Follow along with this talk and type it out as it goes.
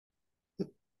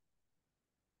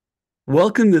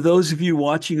Welcome to those of you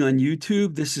watching on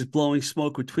YouTube. This is Blowing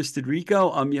Smoke with Twisted Rico.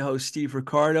 I'm your host, Steve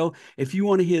Ricardo. If you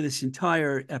want to hear this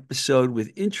entire episode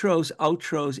with intros,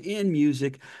 outros, and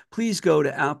music, please go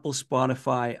to Apple,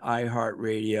 Spotify,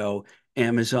 iHeartRadio,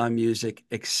 Amazon Music,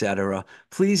 etc.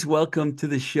 Please welcome to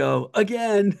the show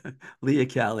again, Leah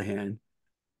Callahan.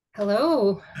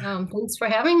 Hello. Thanks for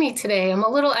having me today.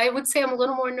 I would say I'm a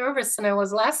little more nervous than I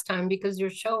was last time because your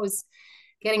show is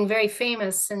getting very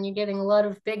famous and you're getting a lot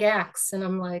of big acts. And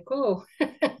I'm like, oh,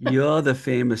 You're the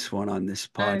famous one on this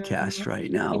I'm podcast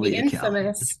right now, maybe Leah Callahan.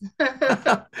 infamous.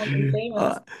 I'm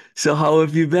Uh, famous. so how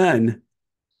have you been?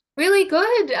 Really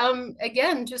good.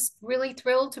 Again, just really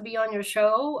thrilled to be on your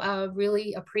show.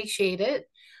 Really appreciate it.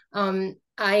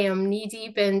 I am knee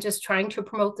deep in just trying to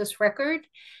promote this record.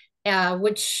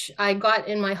 Which I got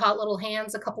in my hot little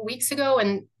hands a couple weeks ago.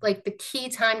 And like the key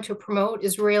time to promote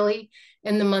is really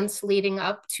in the months leading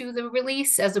up to the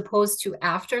release as opposed to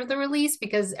after the release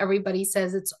because everybody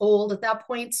says it's old at that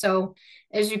point. So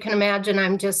as you can imagine,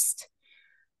 I'm just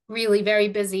really very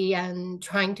busy and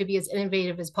trying to be as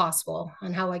innovative as possible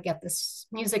on how I get this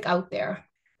music out there.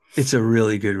 It's a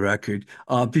really good record.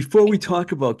 Before we Thank you.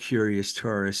 talk about Curious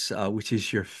Tourist, which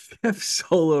is your fifth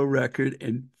solo record,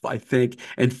 and I think,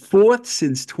 and fourth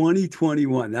since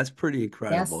 2021, that's pretty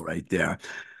incredible Yes, right there.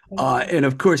 thank you. And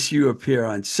of course, you appear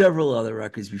on several other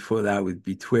records before that with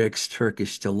Betwixt,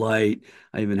 Turkish Delight.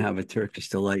 I even have a Turkish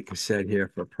Delight cassette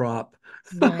here for prop.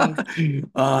 Nice.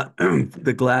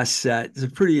 The Glass Set. It's a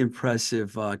pretty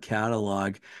impressive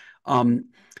catalog. Um,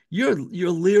 your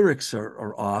lyrics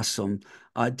are awesome.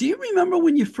 Do you remember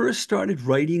when you first started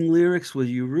writing lyrics? Were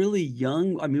you really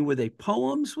young? I mean, were they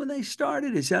poems when they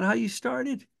started? Is that how you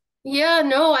started? Yeah,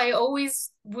 no, I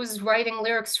always was writing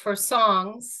lyrics for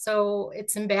songs. So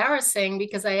it's embarrassing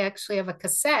because I actually have a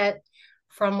cassette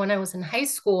from when I was in high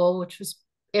school, which was,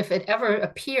 if it ever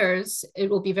appears, it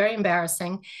will be very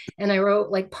embarrassing. And I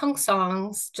wrote like punk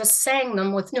songs, just sang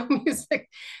them with no music.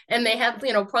 And they had,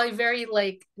 probably very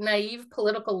like naive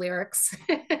political lyrics.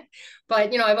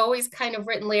 But, I've always kind of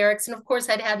written lyrics. And of course,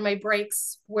 I'd had my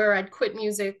breaks where I'd quit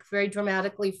music very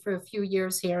dramatically for a few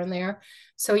years here and there.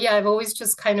 So yeah, I've always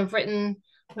just kind of written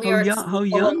lyrics How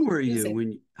along young with were you music.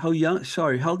 when how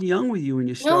young were you when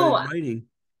you started No, writing?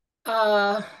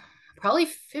 uh, probably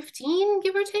 15,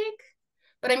 give or take.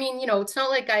 But I mean, it's not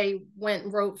like I went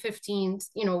and wrote 15,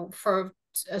 for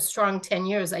a strong 10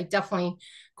 years. I definitely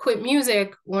quit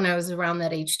music when I was around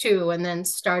that age too, and then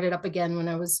started up again when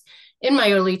I was in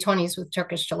my early 20s with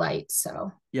Turkish Delight.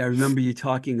 So Yeah, I remember you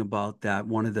talking about that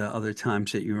one of the other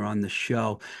times that you were on the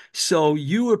show. So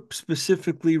you were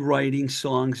specifically writing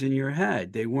songs in your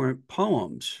head. They weren't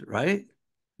poems, right?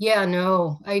 yeah,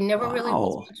 no, I never really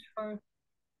was Wow. much for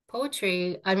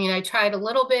poetry. I mean, I tried a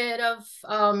little bit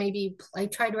of maybe I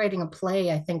tried writing a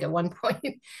play, I think, at one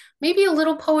point. Maybe a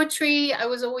little poetry. I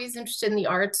was always interested in the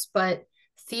arts, but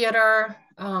theater,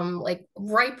 like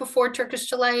right before Turkish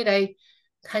Delight, I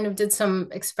kind of did some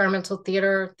experimental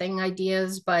theater thing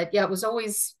ideas. But yeah, it was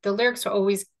always the lyrics were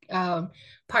always part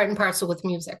and parcel with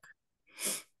music.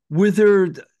 Were there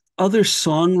other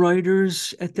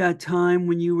songwriters at that time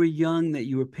when you were young that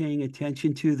you were paying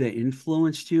attention to that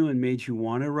influenced you and made you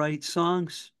want to write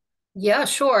songs? Yeah,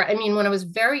 sure. I mean, when I was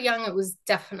very young, it was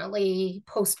definitely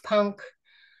post-punk,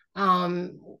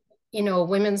 um,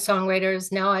 women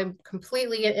songwriters. Now I'm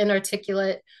completely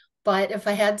inarticulate, but if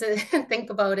I had to think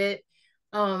about it,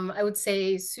 I would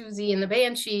say Susie and the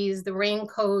Banshees, the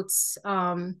Raincoats,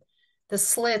 the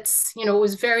Slits. It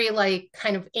was very like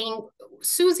kind of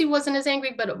Susie wasn't as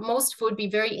angry, but most of it would be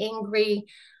very angry.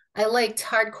 I liked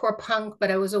hardcore punk,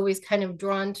 but I was always kind of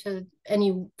drawn to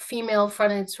any female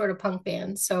fronted sort of punk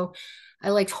band. So I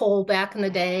liked Hole back in the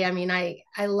day. I mean, I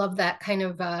love that kind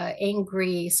of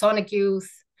angry Sonic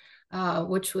Youth,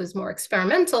 which was more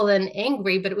experimental than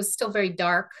angry, but it was still very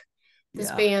dark. This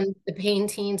Yeah. band, the Pain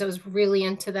Teens, I was really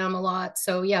into them a lot.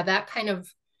 So yeah,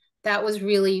 that was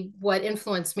really what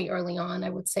influenced me early on, I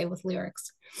would say, with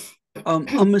lyrics.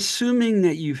 I'm assuming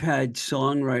that you've had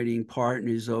songwriting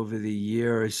partners over the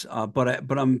years,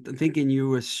 but I'm thinking you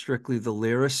were strictly the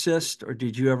lyricist, or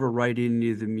did you ever write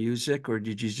any of the music, or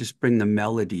did you just bring the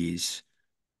melodies?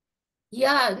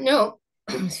 Yeah, no,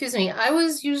 excuse me. I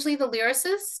was usually the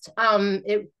lyricist.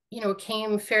 It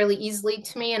came fairly easily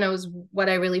to me, and it was what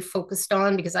I really focused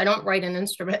on because I don't write an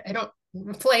instrument. I don't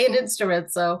play an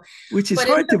instrument. So, Which is but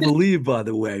it, hard to believe, by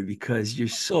the way, because you're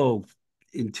so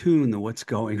in tune to what's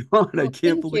going on. I well,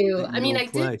 can't thank believe you. that I you mean, don't I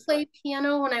did play. play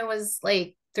piano when I was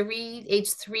like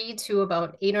age 3 to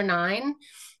about 8 or 9,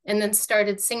 and then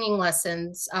started singing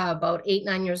lessons about 8,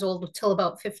 9 years old till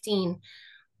about 15.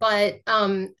 But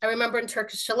I remember in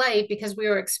Turkish Delight, because we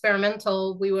were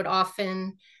experimental, we would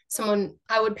often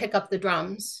I would pick up the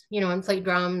drums, and play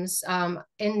drums.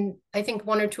 And I think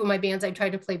one or two of my bands, I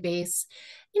tried to play bass,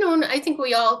 and I think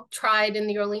we all tried in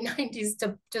the early 90s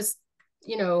to just,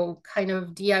 kind of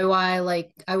DIY.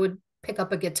 Like I would pick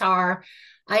up a guitar.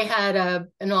 I had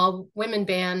an all women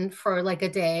band for like a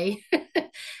day.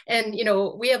 And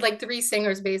we had like three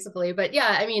singers basically. But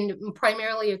yeah, I mean,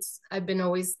 primarily I've been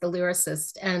always the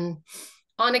lyricist, and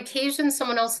on occasion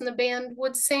someone else in the band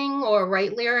would sing or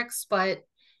write lyrics, but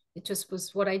it just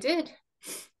was what I did.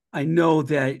 I know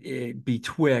that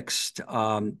betwixt,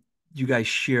 you guys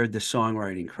shared the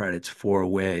songwriting credits four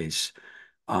ways.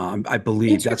 I In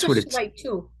believe that's what Turkish it's. Delight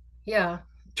too. Yeah,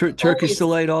 Turkish always.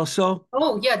 Delight also.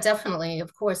 Oh yeah, definitely,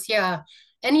 of course, yeah.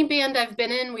 Any band I've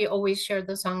been in, we always shared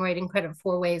the songwriting credit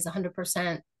four ways,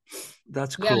 100%.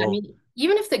 That's Yeah, I cool. mean,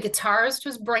 even if the guitarist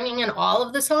was bringing in all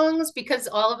of the songs, because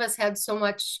all of us had so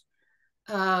much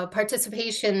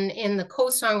participation in the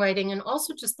co-songwriting and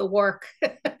also just the work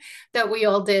that we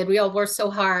all did. We all worked so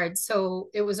hard, so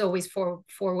it was always four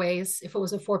ways if it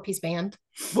was a four-piece band.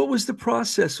 What was the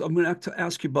process? I'm going to have to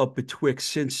ask you about Betwixt,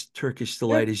 since Turkish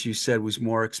Delight, Sure. as you said, was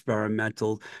more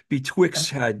experimental.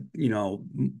 Betwixt had,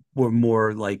 were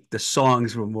more like the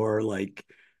songs were more like,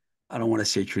 I don't want to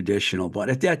say traditional, but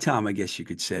at that time, I guess you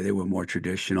could say they were more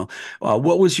traditional.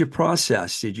 What was your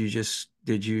process?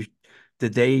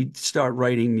 Did they start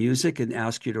writing music and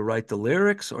ask you to write the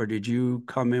lyrics, or did you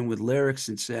come in with lyrics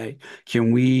and say,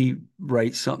 can we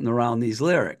write something around these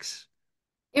lyrics?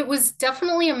 It was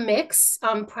definitely a mix.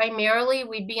 Primarily,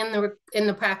 we'd be in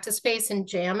the practice space and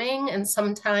jamming, and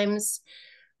sometimes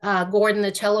Gordon,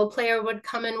 the cello player, would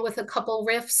come in with a couple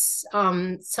riffs.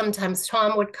 Sometimes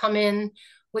Tom would come in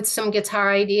with some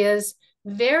guitar ideas.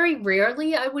 Very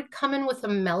rarely, I would come in with a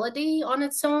melody on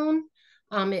its own.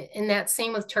 In that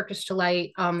same with Turkish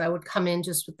Delight, I would come in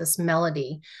just with this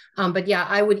melody. But yeah,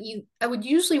 I would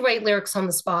usually write lyrics on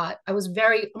the spot. I'm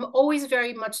always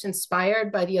very much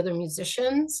inspired by the other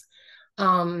musicians.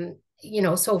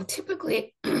 So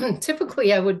typically,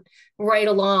 typically I would write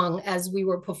along as we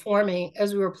were performing,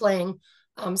 as we were playing.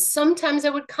 Sometimes I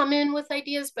would come in with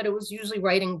ideas, but it was usually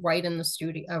writing right in the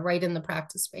studio, right in the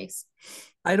practice space.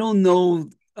 I don't know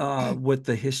what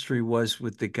the history was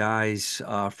with the guys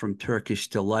from Turkish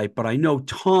Delight, but I know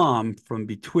Tom from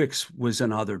Betwixt was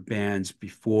in other bands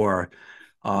before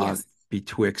uh, Yes.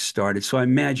 Betwixt started. So I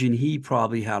imagine he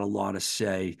probably had a lot to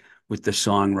say with the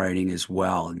songwriting as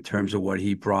well in terms of what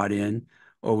he brought in,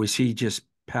 or was he just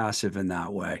passive in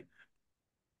that way?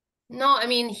 No, I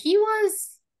mean,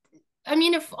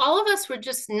 if all of us were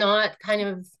just not kind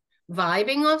of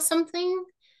vibing off something,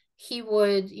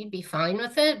 he'd be fine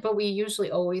with it. But we usually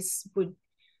always would.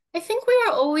 I think we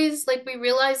were always like, we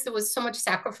realized there was so much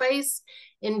sacrifice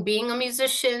in being a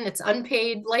musician. It's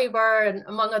unpaid labor and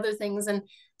among other things. And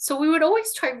so we would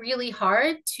always try really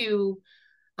hard to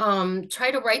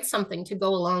try to write something to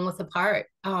go along with the part.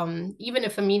 Even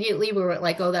if immediately we were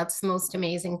like, oh, that's the most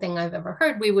amazing thing I've ever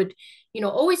heard, we would,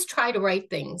 always try to write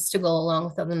things to go along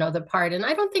with another part. And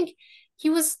I don't think he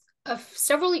was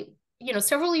several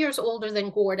years older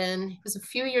than Gordon. He was a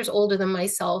few years older than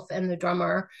myself and the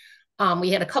drummer.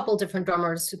 We had a couple different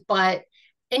drummers,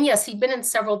 and yes, he'd been in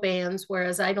several bands,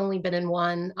 whereas I'd only been in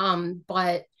one.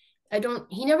 But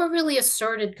he never really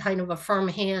asserted kind of a firm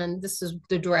hand. This is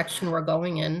the direction we're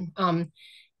going in.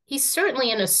 He's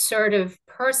certainly an assertive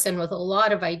person with a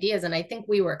lot of ideas. And I think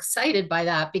we were excited by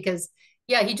that because,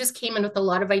 yeah, he just came in with a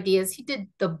lot of ideas. He did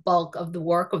the bulk of the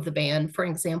work of the band, for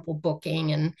example,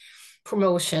 booking and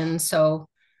promotion. So,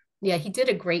 yeah, he did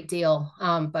a great deal.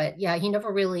 But yeah, he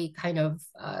never really kind of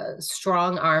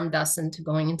strong armed us into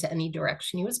going into any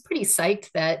direction. He was pretty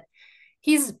psyched that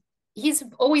he's he's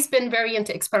always been very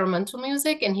into experimental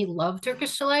music and he loved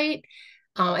Turkish Delight.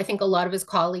 I think a lot of his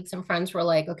colleagues and friends were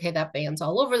like, okay, that band's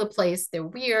all over the place. They're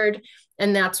weird.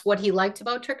 And that's what he liked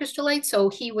about Turkish Delight. So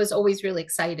he was always really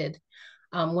excited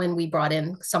when we brought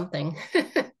in something.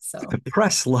 The So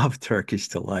press loved Turkish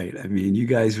Delight. I mean, you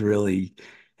guys really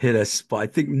hit a spot. I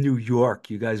think New York,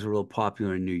 you guys were real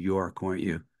popular in New York, weren't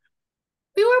you?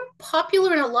 we were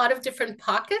popular in a lot of different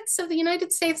pockets of the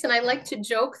United States. And I like to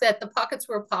joke that the pockets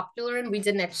we're popular in, we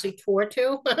didn't actually tour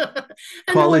to.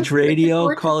 And the ones College we went to radio,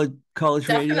 tour to, college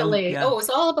radio. definitely. Yeah. Oh, it was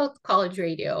all about college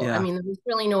radio. I Yeah. mean, there was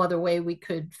really no other way we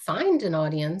could find an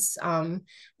audience.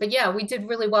 But yeah, we did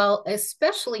really well,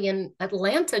 especially in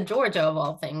Atlanta, Georgia, of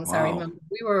all things. I Wow. remember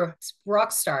we were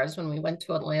rock stars when we went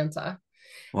to Atlanta.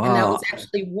 And that was Wow.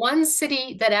 actually one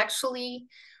city that actually,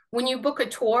 when you book a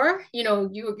tour,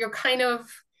 you're kind of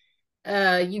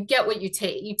you get what you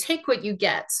take what you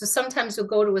get. So sometimes you'll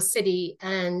go to a city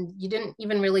and you didn't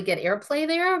even really get airplay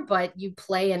there, but you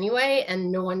play anyway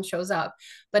and no one shows up.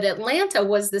 But Atlanta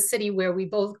was the city where we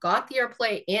both got the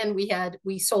airplay and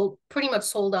we sold pretty much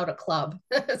sold out a club.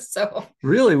 So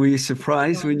Really? Were you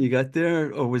surprised when um, you got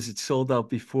there, or was it sold out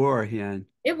beforehand?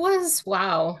 it was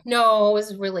wow. No, it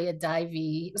was really a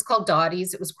divey. It was called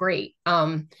Dottie's. It was great.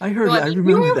 No, I I mean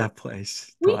remember that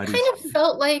place, we kind Dottie's. of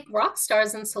felt like rock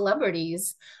stars and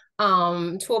celebrities,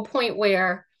 to a point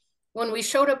where when we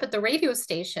showed up at the radio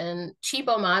station,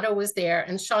 Chibo Mato was there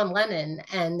and Sean Lennon,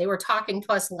 and they were talking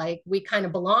to us like we kind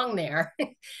of belong there.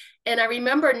 And I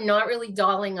remember not really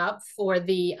dolling up for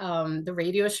the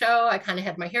radio show. I kind of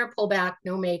had my hair pulled back,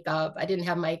 no makeup. I didn't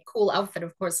have my cool outfit,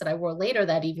 of course, that I wore later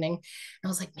that evening. And I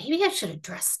was like, maybe I should have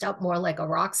dressed up more like a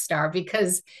rock star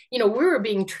because, we were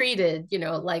being treated,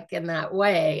 like in that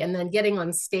way. And then getting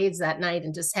on stage that night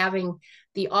and just having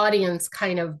the audience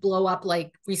kind of blow up,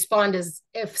 like respond as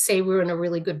if, say, we were in a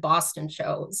really good Boston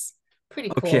show. It was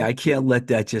pretty Okay, I cool. can't let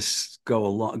that just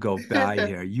go by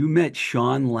here. You met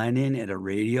Sean Lennon at a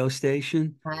radio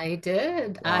station? I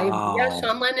did. Yeah, Wow.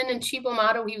 Sean Lennon and Chibo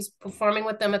Mato, he was performing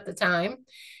with them at the time.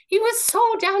 He was so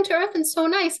down to earth and so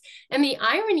nice. And the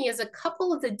irony is, a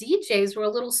couple of the DJs were a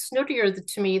little snootier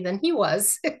to me than he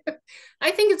was.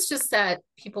 I think it's just that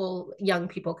young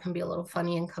people can be a little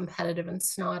funny and competitive and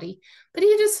snotty. But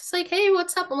he just was like, hey,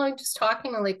 what's up? I'm like just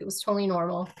talking, and like it was totally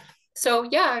normal. So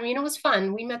yeah, I mean, it was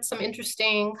fun. We met some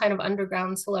interesting kind of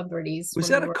underground celebrities Was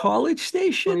when that we a were college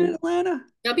station in touring. Atlanta?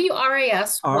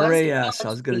 WRAS was a RAS. I college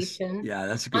was gonna, station. yeah,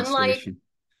 that's a good Unlike, station.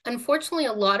 unfortunately,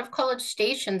 a lot of college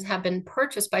stations have been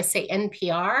purchased by, say,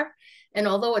 NPR. And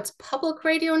although it's public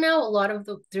radio now, a lot of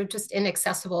they're just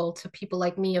inaccessible to people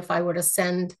like me if I were to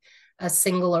send a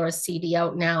single or a CD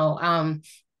out now.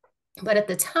 But at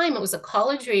the time, it was a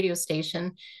college radio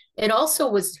station. It also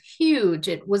was huge.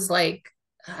 It was like,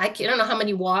 I don't know how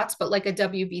many watts, but like a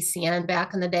WBCN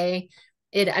back in the day.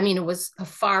 I mean, it was a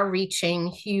far reaching,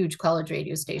 huge college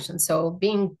radio station. So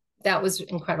that was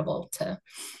incredible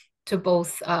to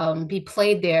both be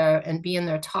played there and be in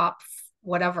their top,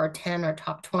 whatever, 10 or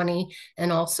top 20,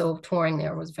 and also touring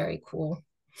there was very cool.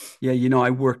 Yeah,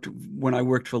 when I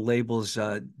worked for labels,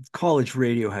 college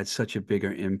radio had such a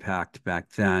bigger impact back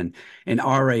then. And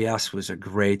RAS was a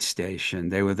great station.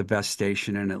 They were the best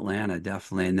station in Atlanta,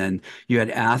 definitely. And then you had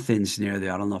Athens near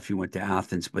there. I don't know if you went to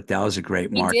Athens, but that was a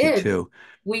great We market did. too.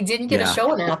 We didn't get a Yeah.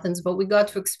 show in Athens, but we got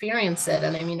to experience it.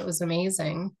 And I mean, it was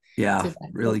amazing Yeah, to that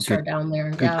really culture good, down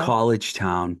there. good Yeah. college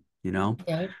town.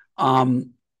 Yeah.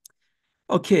 Um,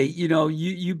 okay,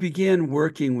 you began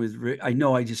working with. I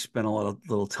know I just spent a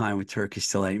little time with Turkish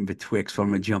Delight and Betwixt, but I'm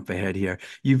gonna jump ahead here.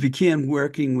 You began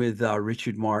working with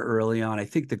Richard Marr early on. I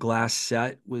think the Glass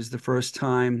Set was the first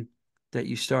time that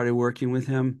you started working with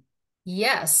him.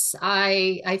 Yes,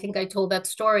 I think I told that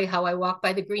story how I walked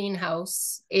by the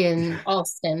greenhouse in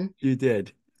Alston. You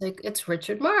did. Like it's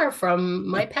Richard Marr from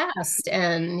my past.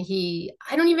 And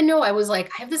I don't even know. I was like,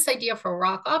 I have this idea for a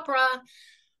rock opera.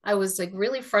 I was like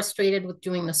really frustrated with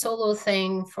doing the solo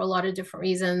thing for a lot of different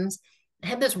reasons. I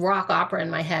had this rock opera in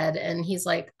my head, and he's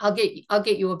like, I'll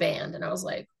get you a band. And I was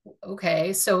like,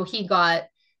 okay. So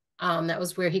that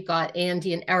was where he got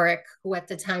Andy and Eric, who at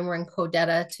the time were in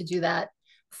Codetta, to do that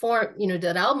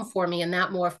album for me, and that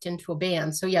morphed into a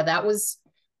band. So yeah, that was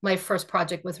my first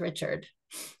project with Richard,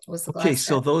 was the Okay, Glass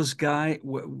so Set. those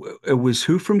it was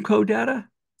who from Codata?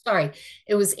 Sorry,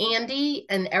 it was Andy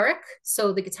and Eric,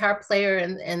 so the guitar player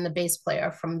and the bass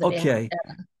player from the band Okay,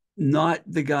 Codetta. not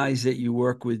the guys that you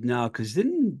work with now, because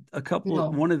didn't No,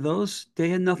 one of those, they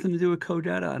had nothing to do with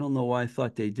Codata? I don't know why I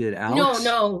thought they did. no, Alex?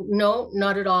 no, no,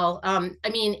 not at all. I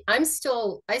mean, I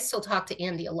still talk to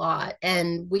Andy a lot,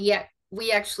 and we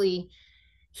actually,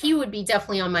 he would be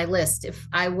definitely on my list if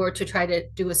I were to try to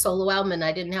do a solo album and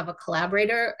I didn't have a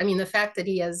collaborator. I mean, the fact that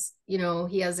he has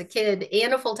a kid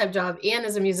and a full-time job and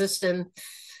is a musician,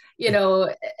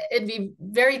 it'd be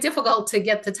very difficult to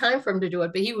get the time for him to do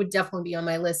it, but he would definitely be on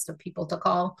my list of people to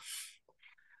call.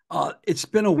 It's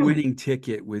been a winning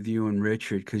ticket with you and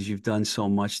Richard because you've done so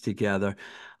much together.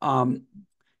 Um,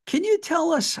 can you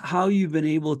tell us how you've been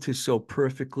able to so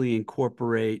perfectly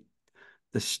incorporate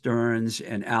the Stearns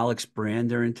and Alex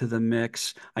Brander into the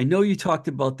mix? I know you talked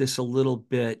about this a little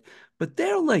bit, but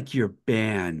they're like your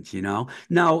band. Now,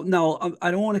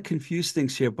 I don't want to confuse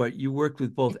things here, but you worked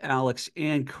with both Alex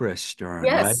and Chris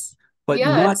Stern, right? Yes. But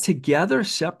Yeah, not it's together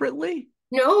separately?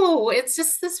 no, it's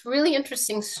just this really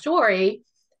interesting story.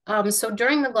 So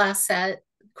during the Glass Set,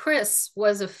 Chris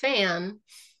was a fan,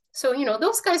 So,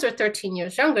 those guys are 13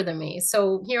 years younger than me.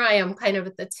 So here I am kind of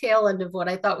at the tail end of what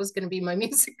I thought was going to be my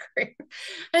music career.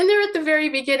 And they're at the very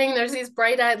beginning. There's these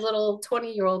bright-eyed little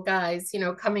 20-year-old guys,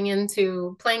 coming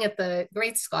into playing at the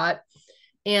Great Scott.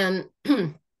 And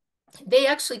they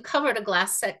actually covered a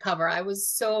Glass Set cover. I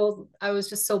was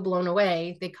just so blown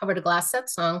away. They covered a Glass Set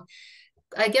song.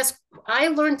 I guess I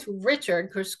learned through Richard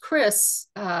because Chris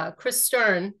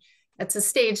Stern, that's a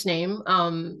stage name.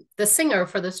 The singer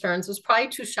for the Sterns was probably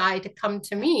too shy to come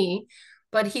to me,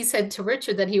 but he said to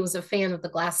Richard that he was a fan of the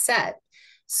Glass Set.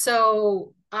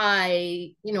 So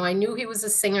I knew he was a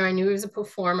singer. I knew he was a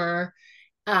performer.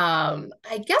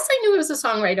 I guess I knew he was a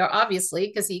songwriter, obviously,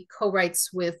 because he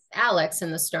co-writes with Alex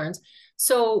in the Sterns.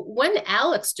 So when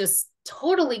Alex just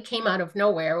totally came out of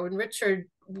nowhere, when Richard,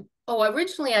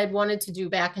 originally I'd wanted to do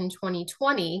back in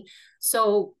 2020.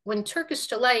 So when Turkish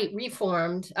Delight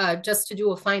reformed just to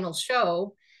do a final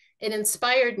show, it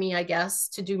inspired me, I guess,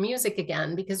 to do music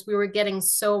again because we were getting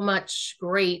so much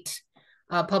great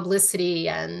publicity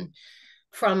and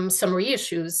from some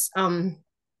reissues.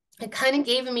 It kind of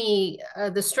gave me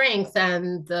the strength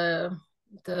and I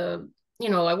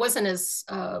wasn't as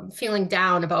feeling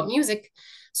down about music.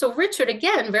 So Richard,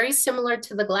 again, very similar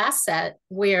to the Glass Set,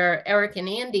 where Eric and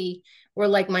Andy were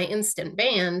like my instant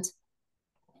band.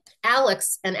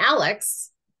 Alex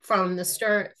from the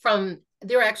Stern,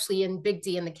 they're actually in Big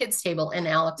D and the Kids Table, and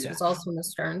Alex Yeah. was also in the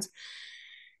Sterns.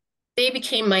 They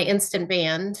became my instant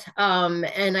band,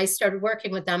 and I started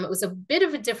working with them. It was a bit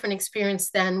of a different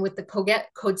experience than with the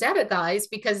Codetta guys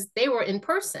because they were in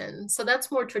person. So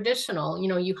that's more traditional.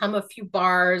 You hum a few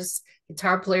bars,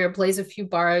 guitar player plays a few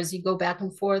bars, you go back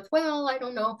and forth. Well, I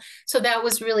don't know. So that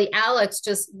was really Alex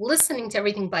just listening to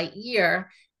everything by ear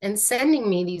and sending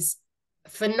me these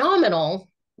phenomenal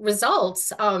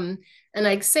results. And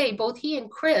I'd say both he and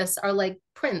Chris are like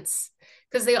Prince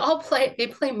because they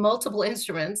play multiple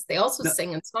instruments. They also No,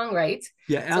 sing and songwrite.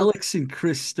 yeah, So Alex and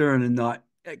Chris Stern are not.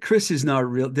 Chris is not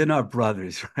real. They're not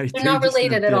brothers, right? they're They're not just in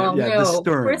a related at band. all. Yeah, the No.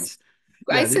 Chris, Sterns.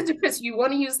 I Yeah, said to Chris, you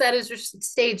want to use that as your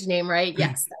stage name, right?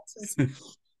 Yes, that's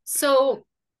his. So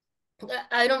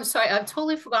I don't, sorry, I've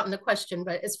totally forgotten the question,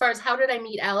 but as far as how did I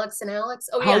meet Alex and Alex?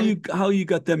 Oh how yeah. you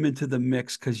got them into the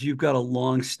mix because you've got a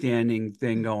long-standing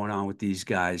thing going on with these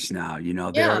guys now.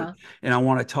 They're Yeah. and I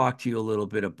want to talk to you a little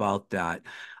bit about that.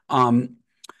 Um,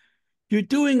 You're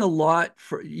doing a lot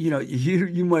for, you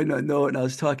might not know it. And I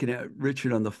was talking to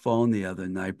Richard on the phone the other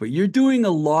night, but you're doing a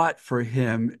lot for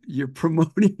him. You're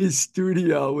promoting his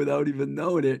studio without even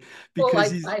knowing it Well,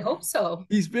 because I hope so.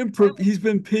 he's been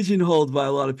pigeonholed by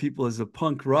a lot of people as a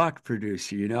punk rock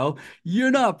producer.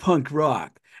 You're not punk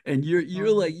rock. And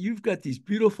you're like you've got these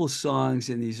beautiful songs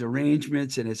and these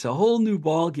arrangements, and it's a whole new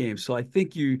ball game. So I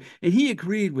think and he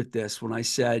agreed with this when I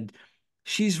said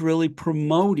she's really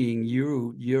promoting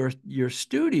your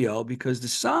studio because the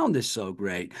sound is so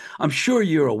great. I'm sure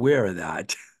you're aware of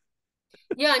that.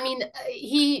 Yeah, I mean,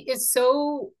 he is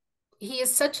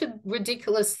such a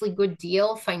ridiculously good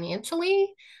deal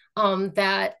financially,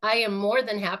 that I am more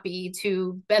than happy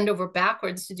to bend over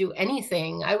backwards to do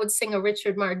anything. I would sing a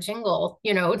Richard Marr jingle,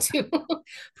 to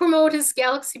promote his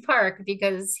Galaxy Park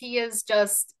because he is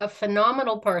just a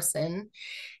phenomenal person.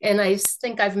 And I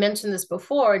think I've mentioned this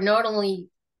before. Not only,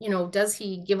 does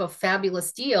he give a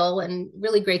fabulous deal and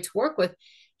really great to work with,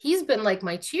 he's been like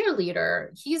my cheerleader.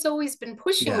 He's always been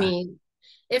pushing Yeah. me.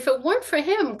 If it weren't for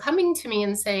him coming to me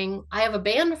and saying, I have a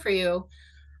band for you,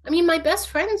 I mean, my best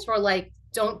friends were like,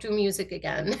 don't do music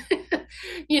again.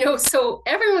 So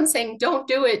everyone's saying, don't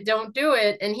do it, don't do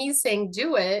it. And he's saying,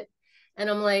 do it. And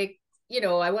I'm like,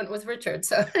 I went with Richard.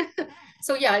 So,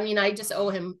 so yeah, I mean, I just owe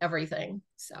him everything.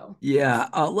 So, Yeah.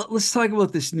 Let's talk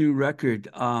about this new record.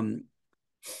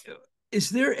 Is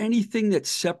there anything that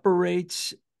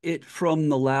separates it from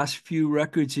the last few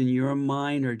records in your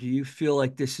mind, or do you feel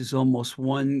like this is almost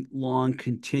one long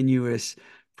continuous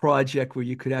project where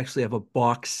you could actually have a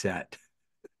box set?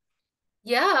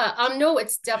 yeah, no,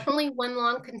 it's definitely one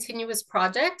long continuous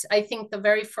project. I think the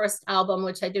very first album,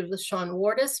 which I did with Sean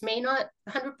Wardis, may not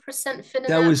 100% fit in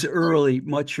That that. was early,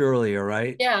 much earlier,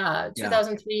 right? Yeah, Yeah.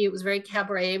 2003, it was very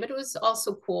cabaret, but it was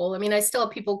also cool. I mean, I still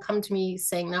have people come to me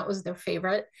saying that was their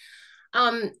favorite.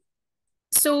 Um,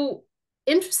 so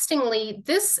interestingly,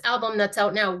 this album that's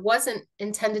out now wasn't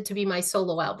intended to be my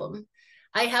solo album.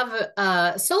 I have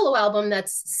a solo album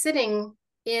that's sitting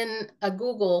in a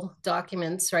Google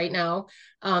Documents right now,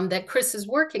 that Chris is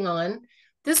working on.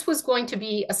 This was going to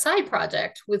be a side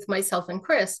project with myself and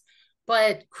Chris,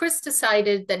 but Chris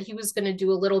decided that he was going to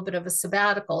do a little bit of a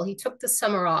sabbatical. He took the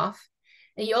summer off.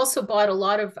 And he also bought a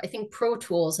lot of, I think, Pro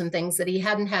Tools and things that he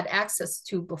hadn't had access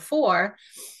to before.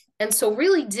 and so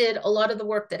really did a lot of the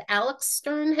work that Alex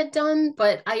Stern had done,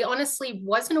 but I honestly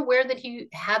wasn't aware that he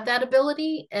had that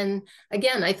ability. And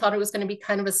again, I thought it was going to be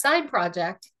kind of a side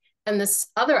project. And this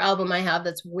other album I have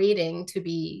that's waiting to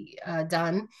be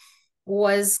done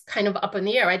was kind of up in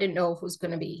the air. I didn't know if it was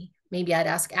going to be, maybe I'd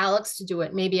ask Alex to do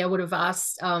it. Maybe I would have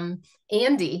asked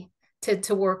Andy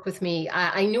to work with me.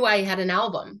 I knew I had an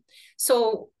album.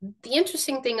 So the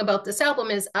interesting thing about this album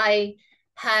is I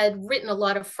had written a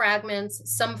lot of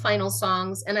fragments, some final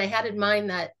songs, and I had in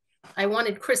mind that I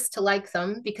wanted Chris to like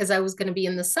them because I was going to be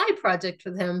in the side project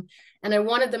with him, and I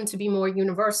wanted them to be more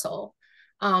universal.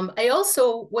 I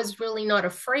also was really not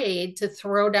afraid to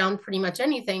throw down pretty much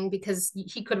anything because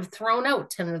he could have thrown out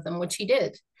 10 of them, which he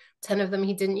did. 10 of them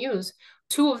he didn't use.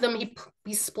 Two of them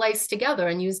he spliced together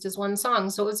and used as one song.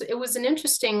 So it was an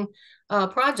interesting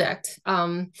project,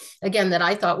 again, that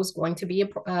I thought was going to be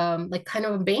like kind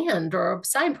of a band or a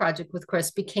side project with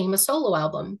Chris, became a solo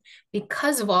album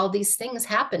because of all these things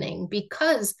happening,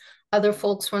 because other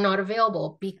folks were not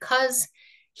available, because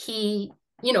he,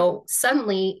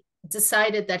 suddenly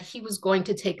decided that he was going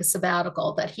to take a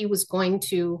sabbatical, that he was going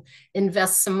to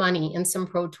invest some money in some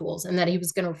Pro Tools, and that he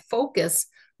was going to focus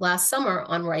last summer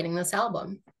on writing this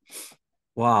album.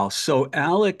 Wow. So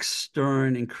Alex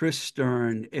Stern and Chris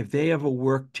Stern, if they ever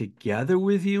work together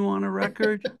with you on a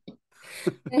record,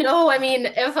 No, I mean,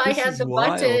 if I this had is the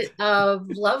wild. budget,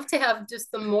 love to have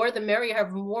just the more the merrier,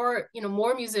 have more,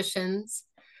 more musicians.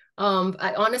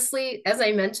 I honestly, as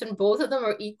I mentioned, both of them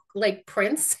are like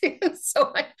Prince.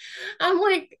 So I'm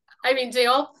like, I mean, they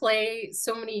all play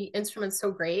so many instruments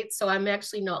so great. So I'm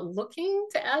actually not looking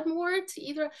to add more to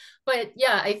either. But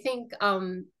yeah, I think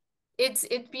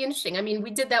it'd be interesting. I mean,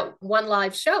 we did that one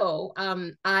live show.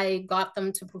 I got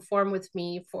them to perform with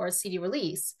me for a CD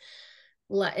release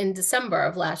in December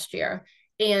of last year,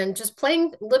 and just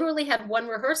playing, literally had one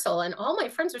rehearsal, and all my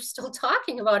friends are still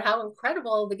talking about how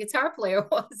incredible the guitar player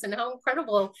was and how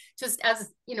incredible, just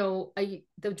as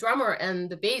the drummer and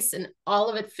the bass and all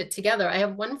of it fit together. I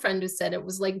have one friend who said it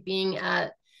was like being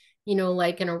at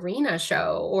like an arena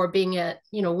show, or being at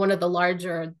one of the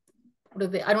larger,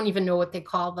 I don't even know what they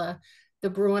call the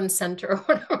Bruin Center or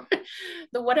whatever,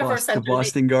 the whatever The center they,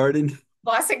 Boston Garden.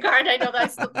 Boston Garden. I know that I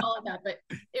still call it that, but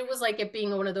it was like it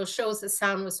being one of those shows. The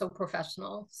sound was so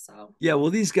professional. So Yeah, well,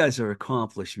 these guys are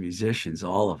accomplished musicians,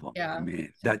 all of them. I yeah, mean,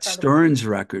 it's that incredible. Stearns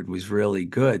record was really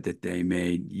good that they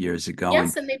made years ago. And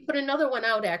Yes, and they put another one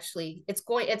out actually. It's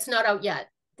not out yet.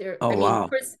 I oh, mean, wow.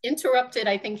 Chris interrupted,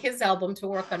 I think, his album to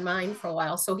work on mine for a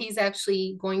while. So he's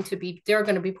actually they're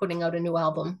going to be putting out a new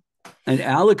album. And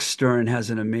Alex Stern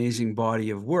has an amazing body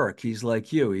of work. He's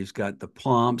like you. He's got the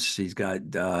Pumps, he's got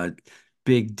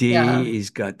Big D, Yeah.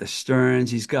 he's got the Stearns,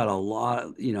 he's got a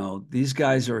lot. These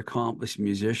guys are accomplished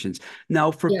musicians. Now,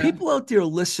 for Yeah. people out there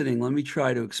listening, let me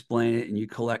try to explain it, and you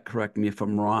correct me if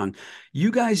I'm wrong.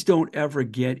 You guys don't ever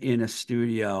get in a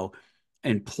studio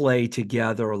and play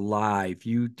together live.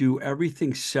 You do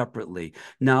everything separately.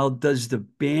 Now, does the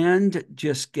band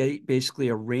just basically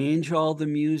arrange all the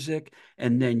music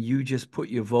and then you just put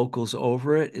your vocals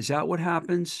over it? Is that what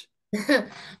happens?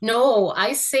 No,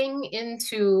 I sing, and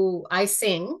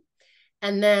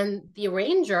then the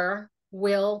arranger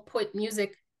will put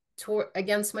music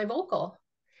against my vocal.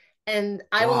 And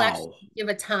I will actually Wow. give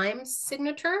a time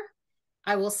signature.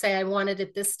 I will say I want it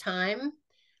at this time.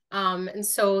 And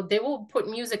so they will put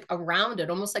music around it,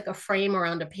 almost like a frame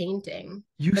around a painting,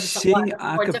 You but it's a lot sing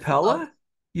a more difficult. cappella?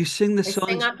 You sing the I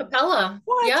sing songs? a cappella.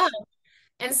 Yeah. What?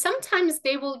 And sometimes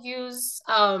they will use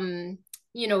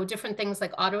different things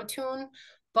like auto tune,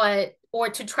 but or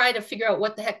to try to figure out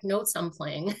what the heck notes I'm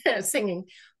playing, singing.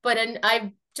 But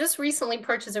I've just recently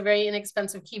purchased a very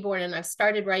inexpensive keyboard, and I've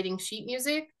started writing sheet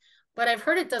music, but I've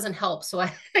heard it doesn't help, so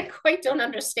I quite don't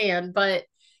understand. But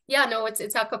yeah, no, it's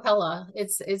a cappella.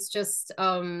 It's just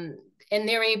and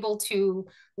they're able to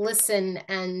listen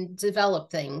and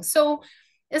develop things. So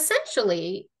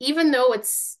essentially, even though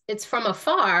it's from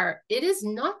afar, it is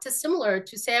not dissimilar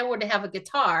to, say I were to have a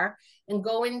guitar and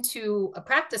go into a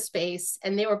practice space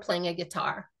and they were playing a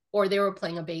guitar, or they were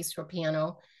playing a bass or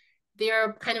piano.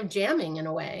 They're kind of jamming in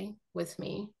a way with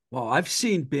me. Well, I've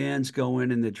seen bands go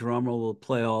in and the drummer will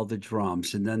play all the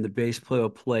drums, and then the bass player will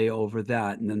play over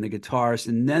that, and then the guitarist,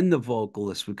 and then the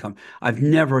vocalist would come. I've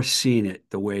never seen it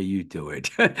the way you do it.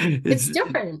 It's It's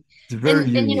different. very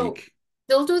And unique.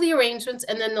 they'll do the arrangements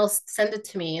and then they'll send it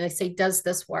to me and they say, does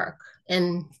this work?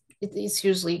 And it's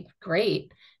usually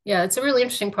great. Yeah, it's a really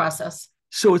interesting process.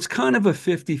 So it's kind of a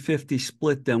 50-50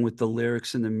 split then with the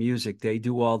lyrics and the music. They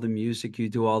do all the music, you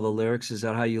do all the lyrics. Is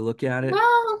that how you look at it?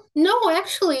 Well, No,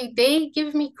 actually, they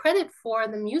give me credit for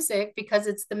the music because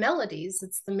it's the melodies,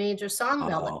 it's the major song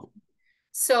melody. Oh,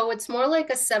 So it's more like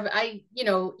a seven.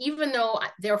 Even though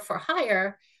they're for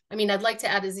hire, I mean, I'd like to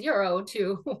add a zero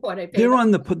to what I pay they're them.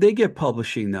 on the, they get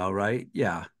publishing though, right?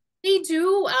 Yeah. They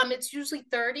do. It's usually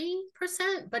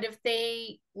 30%, but if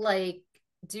they like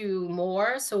do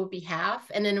more, so it'd be half.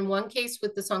 And then in one case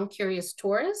with the song Curious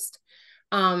Tourist,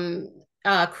 um,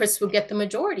 Chris would get the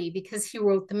majority because he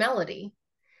wrote the melody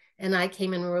and I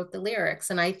came and wrote the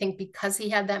lyrics. And I think because he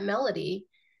had that melody,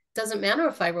 doesn't matter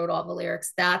if I wrote all the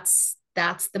lyrics, that's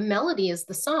the melody is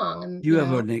the song. And You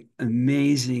have an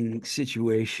amazing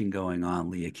situation going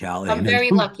on, Leah I'm Callahan. And very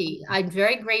lucky. I'm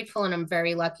very grateful and I'm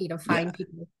very lucky to yeah, find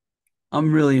people.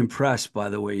 I'm really impressed, by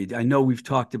the way. I know we've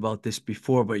talked about this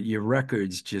before, but your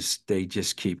records they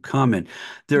just keep coming.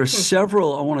 There are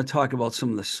several, I want to talk about some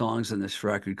of the songs on this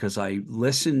record because I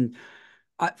listen.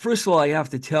 First of all, I have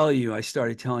to tell you, I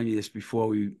started telling you this before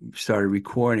we started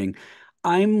recording.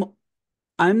 I'm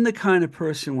I'm the kind of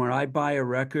person where I buy a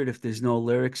record, if there's no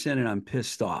lyrics in it, I'm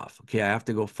pissed off. Okay, I have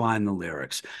to go find the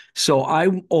lyrics. So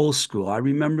I'm old school. I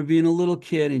remember being a little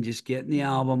kid and just getting the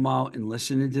album out and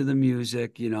listening to the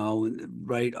music,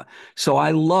 right? So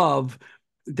I love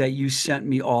that you sent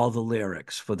me all the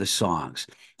lyrics for the songs.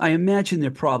 I imagine they're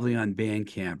probably on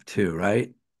Bandcamp too,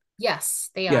 right?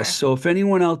 Yes, they Yes. are. So if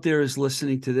anyone out there is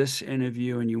listening to this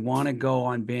interview and you want to go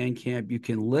on Bandcamp, you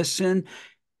can listen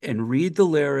and read the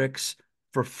lyrics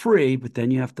for free, but then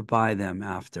you have to buy them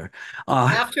after.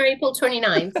 Uh, After April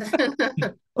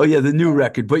 29th. oh yeah, the new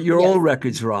record, but your Yes. old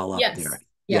records are all up Yes. there.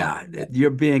 Yeah. Yeah,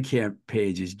 your Bandcamp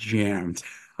page is jammed.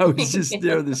 I was just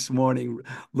there this morning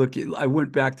looking. I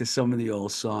went back to some of the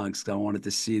old songs 'cause I wanted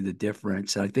to see the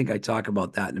difference. I think I talk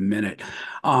about that in a minute.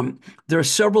 Um, there are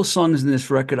several songs in this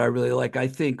record I really like. I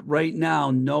think right now,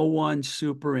 No One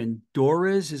Super and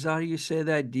Doris, is that how you say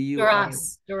that? D-U-R? Duras.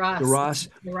 It's Duras.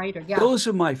 the writer. Yeah. Those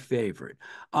are my favorite.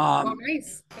 Oh, Um,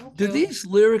 nice. Thank do you. these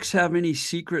lyrics have any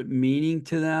secret meaning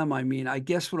to them? I mean, I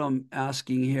guess what I'm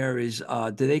asking here is,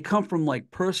 do they come from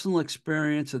like personal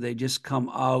experience, or they just come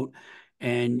out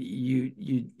and do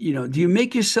you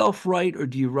make yourself write, or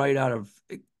do you write out of,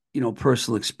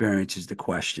 personal experience is the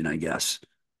question, I guess.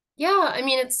 Yeah, I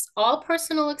mean, it's all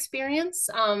personal experience.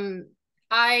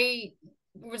 I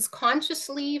was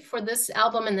consciously for this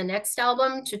album and the next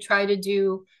album to try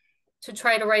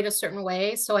to write a certain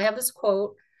way. So I have this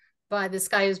quote by this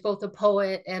guy who's both a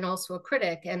poet and also a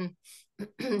critic. And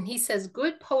he says,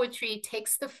 good poetry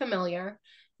takes the familiar,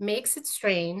 makes it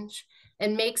strange,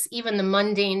 and makes even the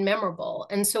mundane memorable.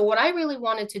 And so, what I really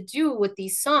wanted to do with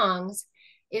these songs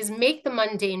is make the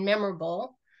mundane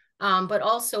memorable, but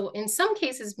also in some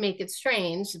cases make it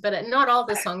strange. But not all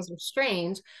the songs are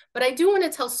strange. But I do want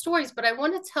to tell stories, but I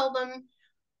want to tell them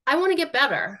I want to get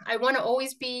better. I want to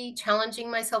always be challenging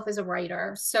myself as a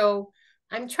writer. So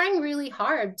I'm trying really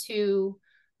hard to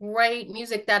write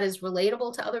music that is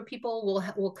relatable to other people,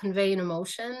 will convey an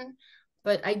emotion.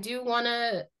 But I do want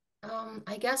to,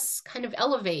 I guess, kind of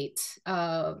elevate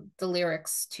the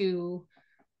lyrics to,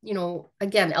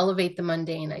 again, elevate the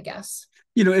mundane, I guess.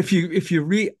 If you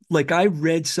read, like, I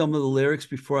read some of the lyrics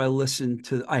before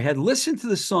I had listened to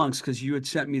the songs because you had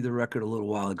sent me the record a little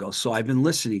while ago, so I've been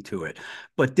listening to it.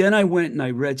 But then I went and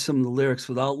I read some of the lyrics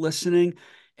without listening,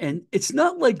 and it's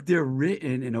not like they're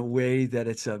written in a way that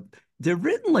they're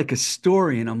written like a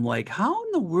story, and I'm like, how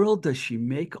in the world does she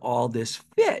make all this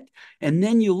fit? And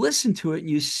then you listen to it and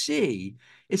you see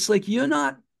it's like you're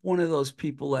not one of those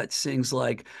people that sings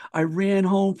like, I ran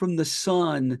home from the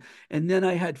sun and then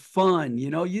I had fun.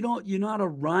 You're not a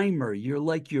rhymer. You're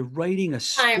writing a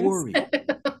Times. story.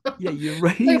 Yeah, you're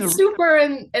writing Like a, super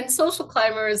and social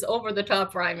climber is over the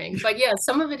top rhyming. But yeah,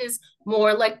 some of it is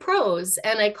more like prose.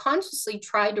 And I consciously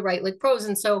tried to write like prose.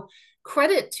 And so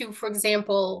credit to, for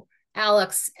example,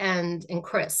 Alex and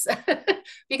Chris,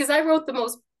 because I wrote the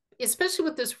most, especially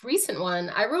with this recent one,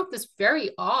 I wrote this very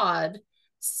odd,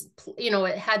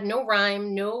 it had no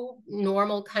rhyme, no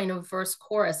normal kind of verse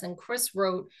chorus. And Chris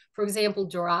wrote, for example,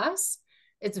 Duras.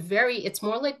 It's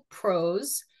more like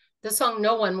prose. The song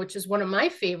No One, which is one of my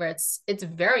favorites, it's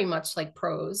very much like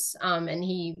prose. And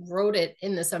he wrote it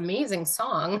in this amazing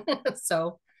song.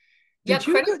 So yeah,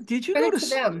 credit to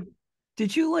them.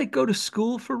 did you like go to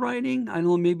school for writing? I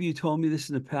know maybe you told me this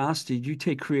in the past. Did you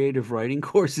take creative writing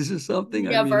courses or something? I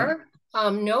mean, Never.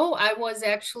 No, I was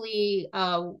actually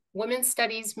a women's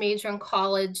studies major in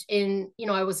college.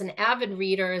 I was an avid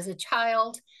reader as a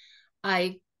child.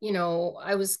 I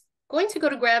was going to go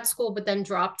to grad school, but then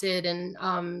dropped it and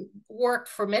worked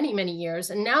for many, many years.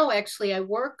 And now actually I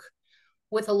work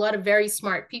with a lot of very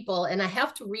smart people, and I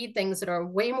have to read things that are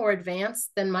way more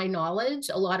advanced than my knowledge,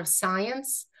 a lot of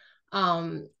science,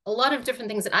 a lot of different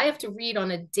things that I have to read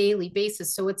on a daily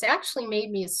basis. So it's actually made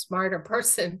me a smarter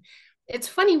person. It's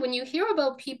funny when you hear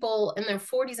about people in their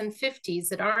 40s and 50s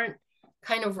that aren't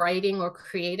kind of writing or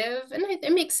creative, and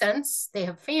it makes sense. They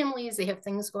have families, they have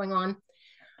things going on.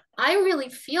 I really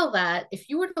feel that if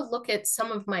you were to look at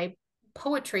some of my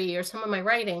poetry or some of my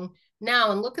writing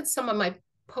now and look at some of my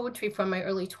poetry from my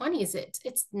early 20s,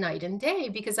 it's night and day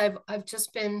because I've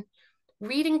just been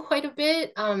reading quite a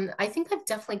bit. I think I've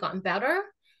definitely gotten better.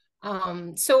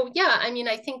 So yeah, I mean,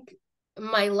 I think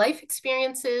my life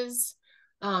experiences,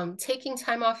 taking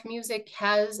time off music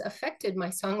has affected my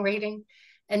songwriting,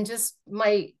 and just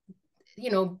my,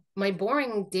 my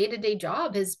boring day-to-day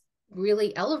job has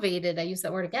really elevated. I use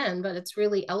that word again, but it's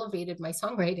really elevated my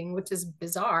songwriting, which is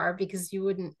bizarre because you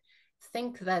wouldn't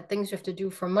think that things you have to do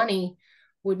for money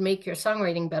would make your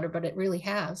songwriting better, but it really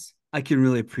has. I can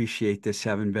really appreciate this,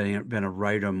 having been a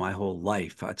writer my whole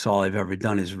life. That's all I've ever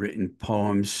done is written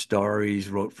poems, stories,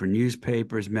 wrote for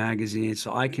newspapers, magazines.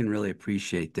 So I can really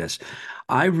appreciate this.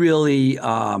 I really,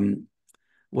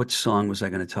 what song was I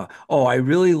going to talk? Oh, I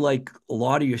really like a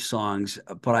lot of your songs,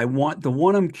 but I want the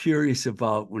one I'm curious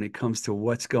about when it comes to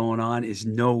what's going on is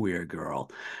Nowhere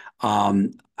Girl.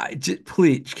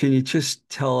 Please, can you just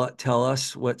tell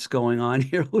us what's going on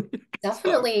here? Sorry.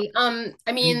 Definitely.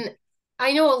 I mean,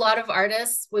 I know a lot of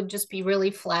artists would just be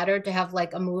really flattered to have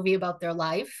like a movie about their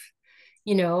life,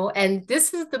 and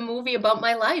this is the movie about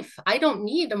my life. I don't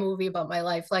need a movie about my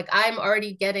life. Like I'm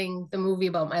already getting the movie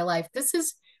about my life. This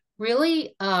is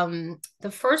really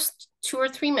the first 2 or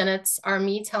 3 minutes are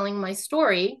me telling my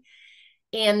story,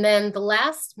 and then the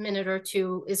last minute or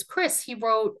two is Chris. He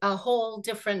wrote a whole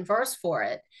different verse for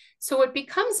it. So it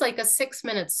becomes like a 6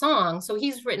 minute song. So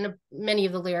he's written many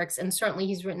of the lyrics, and certainly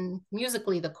he's written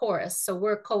musically the chorus. So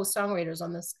we're co-songwriters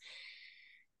on this.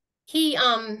 He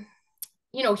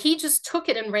he just took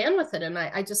it and ran with it. And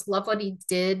I just love what he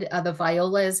did. The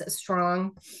viola is a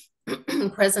strong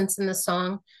presence in the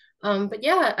song. But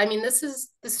yeah, I mean, this is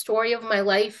the story of my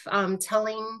life,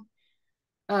 telling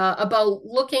about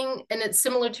looking, and it's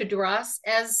similar to Duras,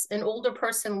 as an older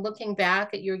person looking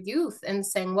back at your youth and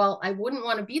saying, well, I wouldn't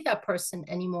want to be that person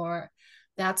anymore.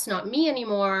 That's not me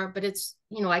anymore, but it's,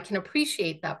 I can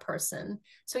appreciate that person.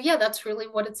 So yeah, that's really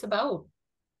what it's about.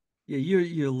 Yeah,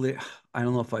 I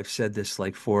don't know if I've said this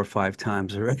like 4 or 5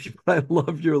 times already, but I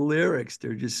love your lyrics.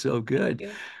 They're just so Thank good.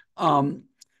 you. Um,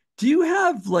 do you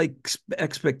have like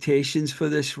expectations for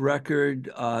this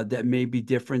record that may be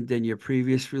different than your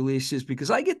previous releases? Because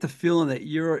I get the feeling that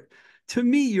to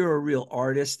me, you're a real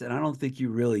artist, and I don't think you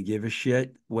really give a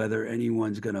shit whether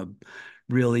anyone's gonna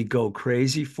really go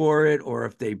crazy for it or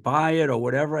if they buy it or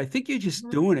whatever. I think you're just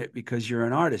Mhm. doing it because you're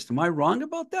an artist. Am I wrong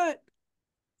about that?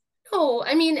 No,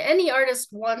 I mean, any artist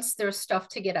wants their stuff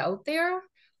to get out there.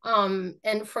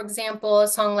 And for example, a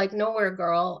song like Nowhere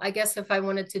Girl, I guess if I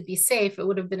wanted to be safe, it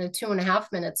would have been a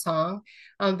 2.5 minute song.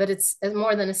 But it's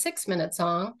more than a 6 minute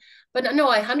song. But no,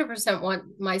 I 100%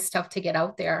 want my stuff to get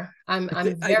out there. I'm I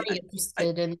think I'm very I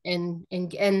interested in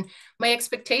and my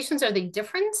expectations, are they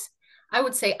different? I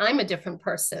would say I'm a different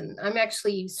person. I'm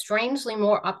actually strangely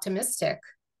more optimistic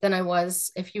than I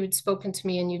was if you had spoken to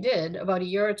me, and you did, about a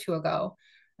year or two ago.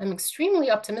 I'm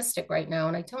extremely optimistic right now,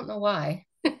 and I don't know why.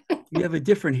 You have a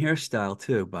different hairstyle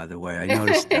too, by the way. I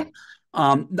noticed that.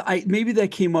 I maybe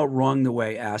that came out wrong the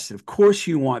way I asked it. Of course,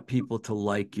 you want people to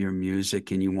like your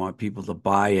music and you want people to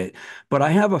buy it, but I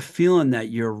have a feeling that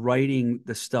you're writing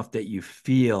the stuff that you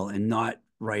feel and not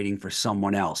writing for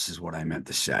someone else, is what I meant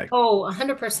to say. Oh,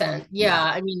 100%. Yeah, Yeah.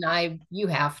 I mean, you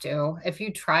have to. If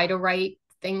you try to write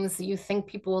things that you think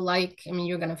people will like, I mean,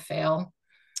 you're going to fail.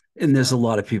 And there's a So,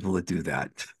 lot of people that do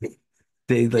that.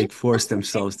 They yeah, like force that's okay.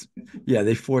 themselves, yeah,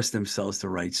 they force themselves to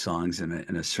write songs in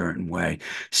a certain way.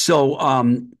 So,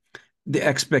 the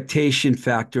expectation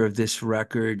factor of this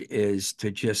record is to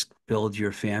just build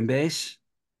your fan base.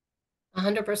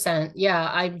 100%. Yeah,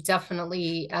 I'm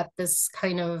definitely at this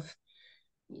kind of,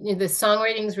 the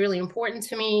songwriting is really important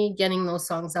to me. Getting those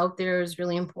songs out there is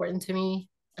really important to me.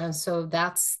 And so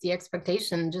that's the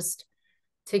expectation, just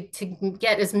to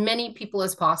get as many people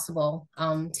as possible,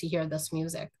 to hear this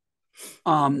music.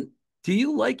 Um, do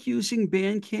you like using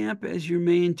Bandcamp as your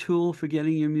main tool for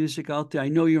getting your music out there? I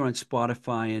know you're on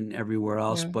Spotify and everywhere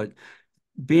else, Yeah. but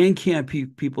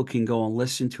Bandcamp people can go and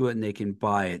listen to it and they can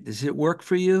buy it. Does it work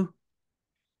for you?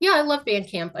 Yeah, I love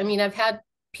Bandcamp. I mean, I've had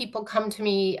people come to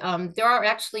me. There are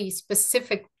actually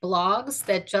specific blogs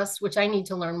that just, which I need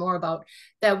to learn more about,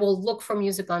 that will look for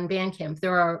music on Bandcamp.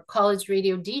 There are college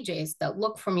radio DJs that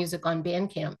look for music on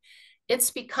Bandcamp.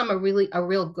 it's become a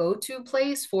real go-to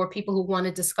place for people who want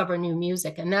to discover new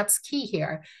music. And that's key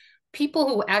here. People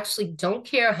who actually don't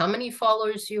care how many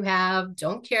followers you have,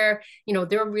 don't care,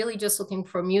 they're really just looking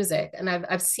for music. And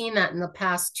I've seen that in the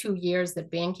past 2 years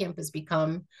that Bandcamp has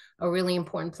become a really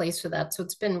important place for that. So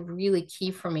it's been really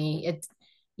key for me.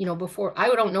 Before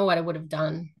I don't know what I would have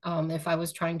done if I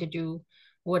was trying to do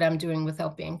what I'm doing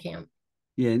without Bandcamp.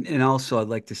 Yeah, and also I'd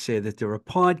like to say that there are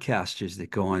podcasters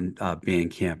that go on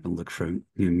Bandcamp and look for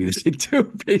new music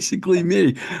too. Basically,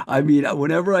 me. I mean,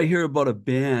 whenever I hear about a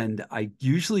band, I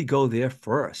usually go there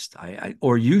first.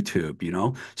 Or YouTube.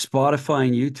 Spotify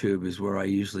and YouTube is where I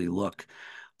usually look.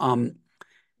 Um,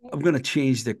 I'm going to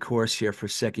change the course here for a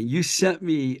second. You sent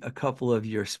me a couple of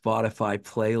your Spotify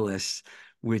playlists,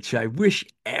 which I wish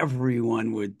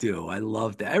everyone would do. I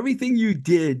love that. Everything you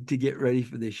did to get ready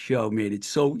for this show made it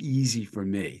so easy for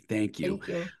me. Thank you. Thank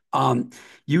you. Um,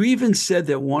 you even said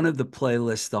that one of the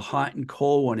playlists, the hot and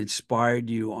cold one, inspired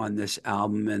you on this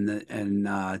album, and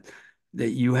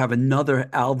that you have another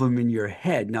album in your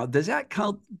head. Now, does that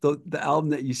count the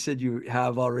album that you said you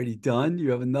have already done?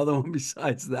 You have another one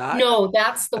besides that? No,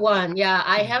 that's the one. Yeah,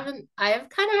 I have kind of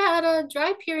had a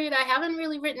dry period. I haven't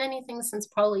really written anything since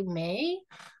probably May.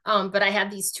 But I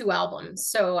had these two albums.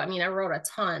 So, I mean, I wrote a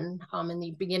ton in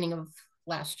the beginning of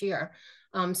last year.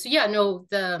 So yeah, no,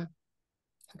 the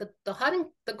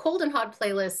the cold and hot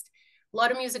playlist, a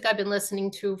lot of music I've been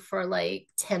listening to for like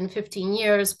 10, 15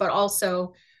 years, but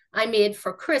also I made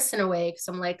for Chris in a way because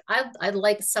I'm like, I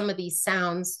like some of these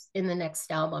sounds in the next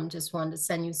album. Just wanted to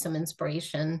send you some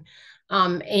inspiration.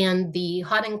 And the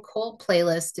hot and cold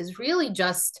playlist is really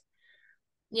just,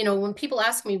 when people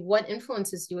ask me what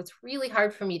influences you, it's really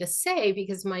hard for me to say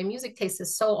because my music taste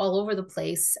is so all over the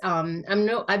place. I'm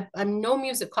no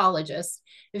musicologist.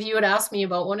 If you would ask me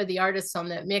about one of the artists on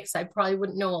that mix, I probably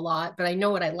wouldn't know a lot, but I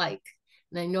know what I like.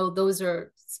 And I know those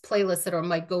are playlists that are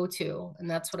my go-to, and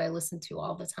that's what I listen to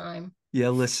all the time. Yeah,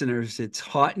 listeners, it's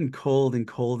hot and cold and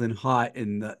hot.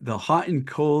 And the hot and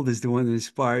cold is the one that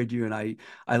inspired you. And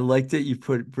I like that you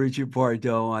put Bridget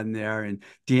Bardot on there and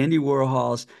Dandy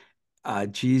Warhol's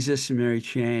Jesus and Mary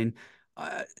Chain.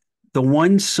 Uh, the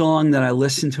one song that I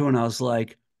listened to and I was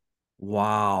like,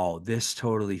 wow, this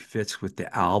totally fits with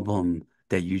the album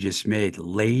that you just made,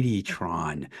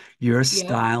 Ladytron. Your Yeah,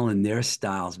 style and their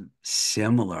styles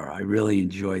similar. I really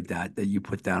enjoyed that you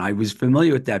put that. I was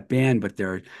familiar with that band, but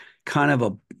they're kind of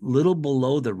a little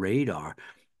below the radar.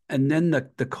 And then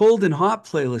the cold and hot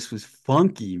playlist was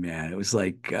funky, man. It was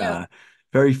like yeah,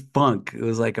 very funk. It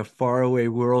was like a faraway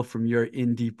world from your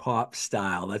indie pop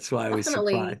style. That's why I was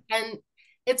surprised. definitely. And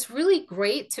it's really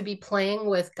great to be playing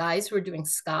with guys who are doing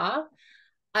ska.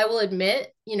 I will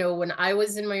admit, when I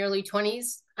was in my early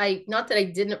 20s, not that I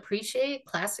didn't appreciate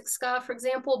classic ska, for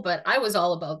example, but I was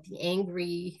all about the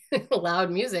angry,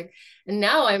 loud music. And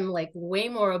now I'm like way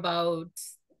more about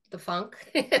the funk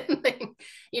and like,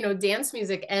 dance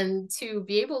music. And to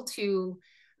be able to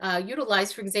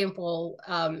utilize, for example,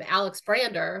 Alex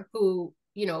Brander, who,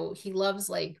 he loves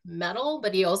like metal,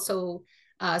 but he also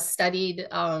studied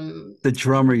The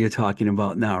drummer you're talking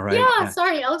about now, right? yeah, Yeah.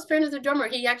 sorry, Alex Byrne is a drummer.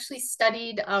 He actually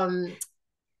studied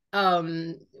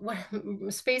what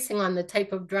spacing on the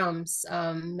type of drums,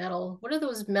 metal. What are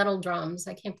those metal drums?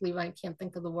 I can't believe I can't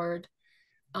think of the word.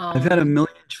 I've had a Um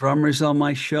million drummers on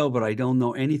my show, but I don't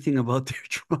know anything about their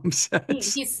drum he,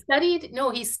 sets. he studied no,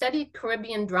 he studied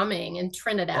Caribbean drumming in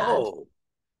Trinidad. Oh,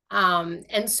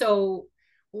 And so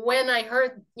when I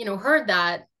heard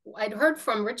that, I'd heard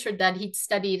from Richard that he'd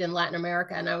studied in Latin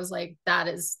America, and I was like, that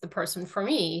is the person for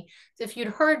me. So if you'd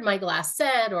heard my glass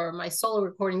set or my solo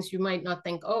recordings, you might not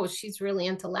think, oh, she's really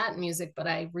into Latin music, but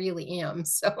I really am.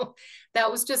 So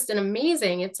that was just an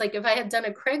amazing. It's like if I had done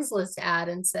a Craigslist ad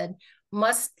and said,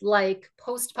 must like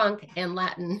post-punk and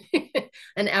Latin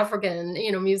and African,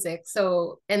 music.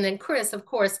 So, and then Chris, of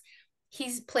course,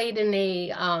 he's played in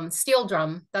a steel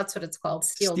drum. That's what it's called,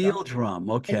 steel steel drum. drum.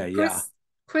 And Okay, yeah.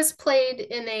 Chris played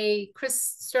in a Chris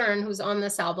Stern, who's on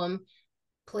this album.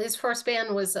 His first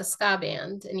band was a ska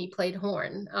band, and he played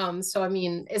horn. So I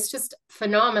mean, it's just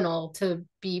phenomenal to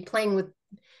be playing with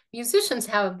musicians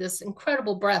who have this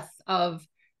incredible breadth of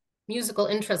musical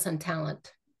interest and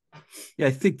talent. Yeah,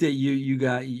 I think that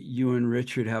you and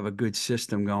Richard have a good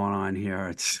system going on here.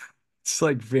 It's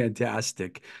like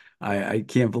fantastic. I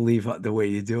can't believe the way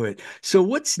you do it. So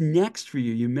what's next for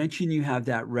you? You mentioned you have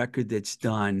that record that's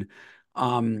done.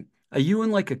 Are you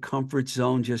in like a comfort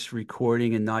zone just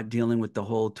recording and not dealing with the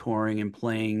whole touring and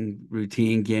playing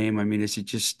routine game? I mean, is it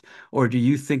just, or do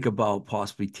you think about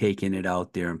possibly taking it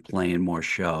out there and playing more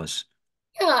shows?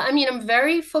 Yeah, I mean,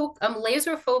 I'm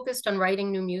laser focused on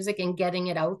writing new music and getting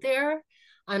it out there.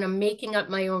 and I'm making up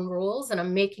my own rules and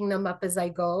I'm making them up as I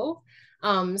go.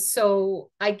 So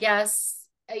I guess,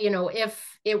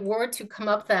 if it were to come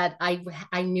up that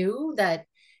I knew that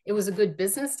it was a good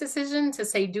business decision to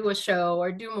say do a show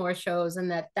or do more shows, and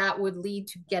that would lead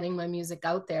to getting my music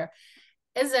out there.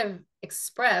 As I've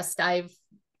expressed, I've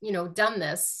done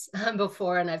this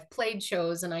before, and I've played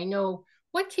shows, and I know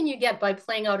what can you get by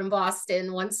playing out in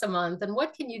Boston once a month, and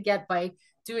what can you get by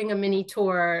doing a mini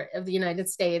tour of the United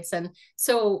States. And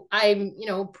so I'm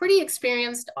pretty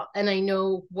experienced, and I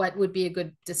know what would be a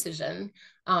good decision.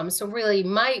 So really,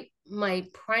 my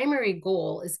primary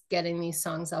goal is getting these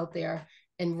songs out there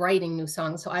and writing new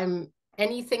songs. So I'm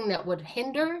anything that would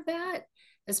hinder that,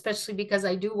 especially because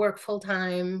I do work full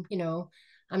time.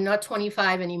 I'm not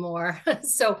 25 anymore.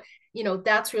 So,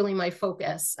 that's really my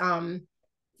focus. I'm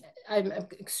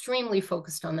extremely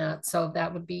focused on that. So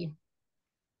that would be.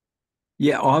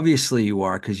 Yeah, obviously you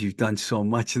are because you've done so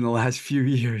much in the last few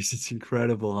years. It's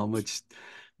incredible how much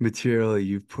material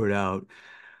you've put out.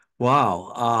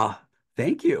 Wow.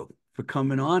 Thank you for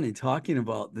coming on and talking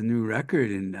about the new record.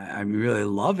 And I really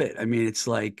love it. I mean, it's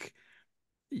like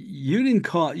you didn't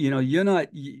call, you're not,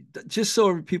 just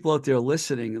so people out there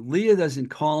listening, Leah doesn't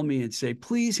call me and say,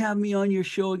 please have me on your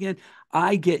show again.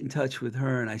 I get in touch with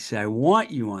her and I say, I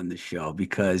want you on the show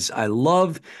because I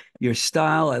love your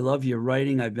style. I love your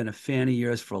writing. I've been a fan of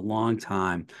yours for a long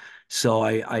time. So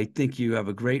I think you have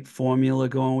a great formula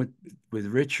going with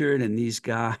Richard and these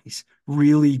guys,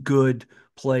 really good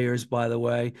players, by the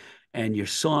way. And your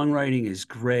songwriting is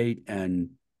great. And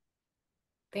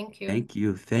Thank you. thank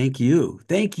you. Thank you.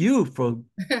 Thank you for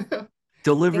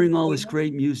delivering Thank all this you.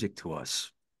 great music to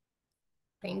us.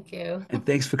 Thank you. And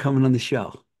thanks for coming on the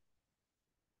show.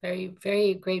 Very,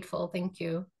 very grateful. Thank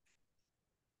you.